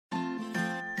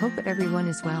Hope everyone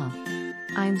is well.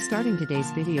 I am starting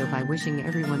today's video by wishing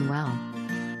everyone well.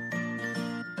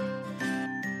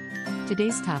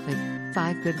 Today's topic,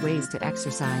 5 good ways to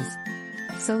exercise.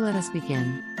 So let us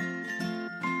begin.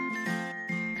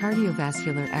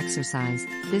 Cardiovascular exercise.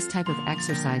 This type of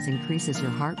exercise increases your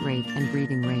heart rate and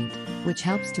breathing rate, which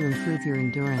helps to improve your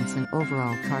endurance and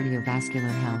overall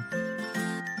cardiovascular health.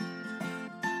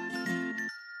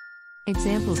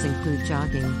 Examples include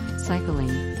jogging,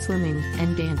 cycling, swimming,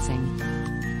 and dancing.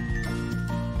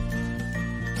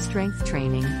 Strength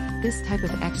training. This type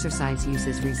of exercise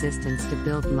uses resistance to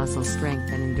build muscle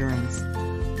strength and endurance.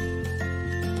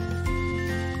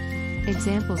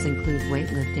 Examples include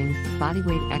weightlifting,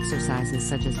 bodyweight exercises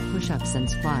such as push-ups and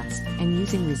squats, and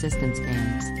using resistance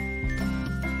bands.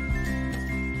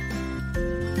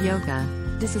 Yoga.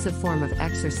 This is a form of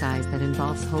exercise that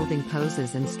involves holding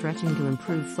poses and stretching to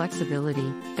improve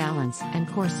flexibility, balance, and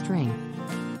core strength.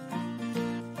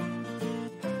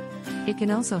 It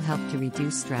can also help to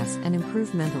reduce stress and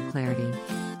improve mental clarity.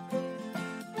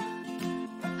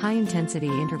 High-intensity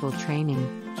interval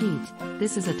training, HIIT.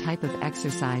 This is a type of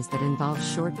exercise that involves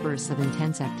short bursts of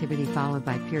intense activity followed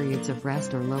by periods of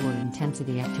rest or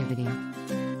lower-intensity activity.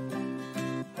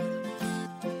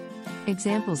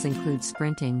 Examples include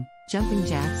sprinting, jumping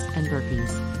jacks, and burpees.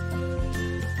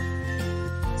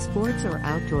 Sports or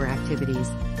outdoor activities.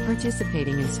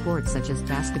 Participating in sports such as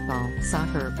basketball,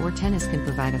 soccer, or tennis can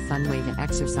provide a fun way to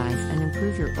exercise and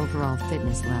improve your overall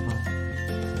fitness level.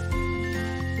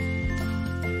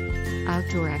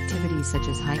 Outdoor activities such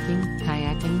as hiking,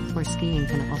 kayaking, or skiing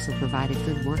can also provide a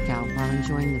good workout while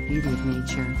enjoying the beauty of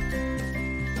nature.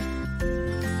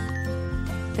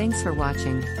 Thanks for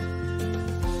watching.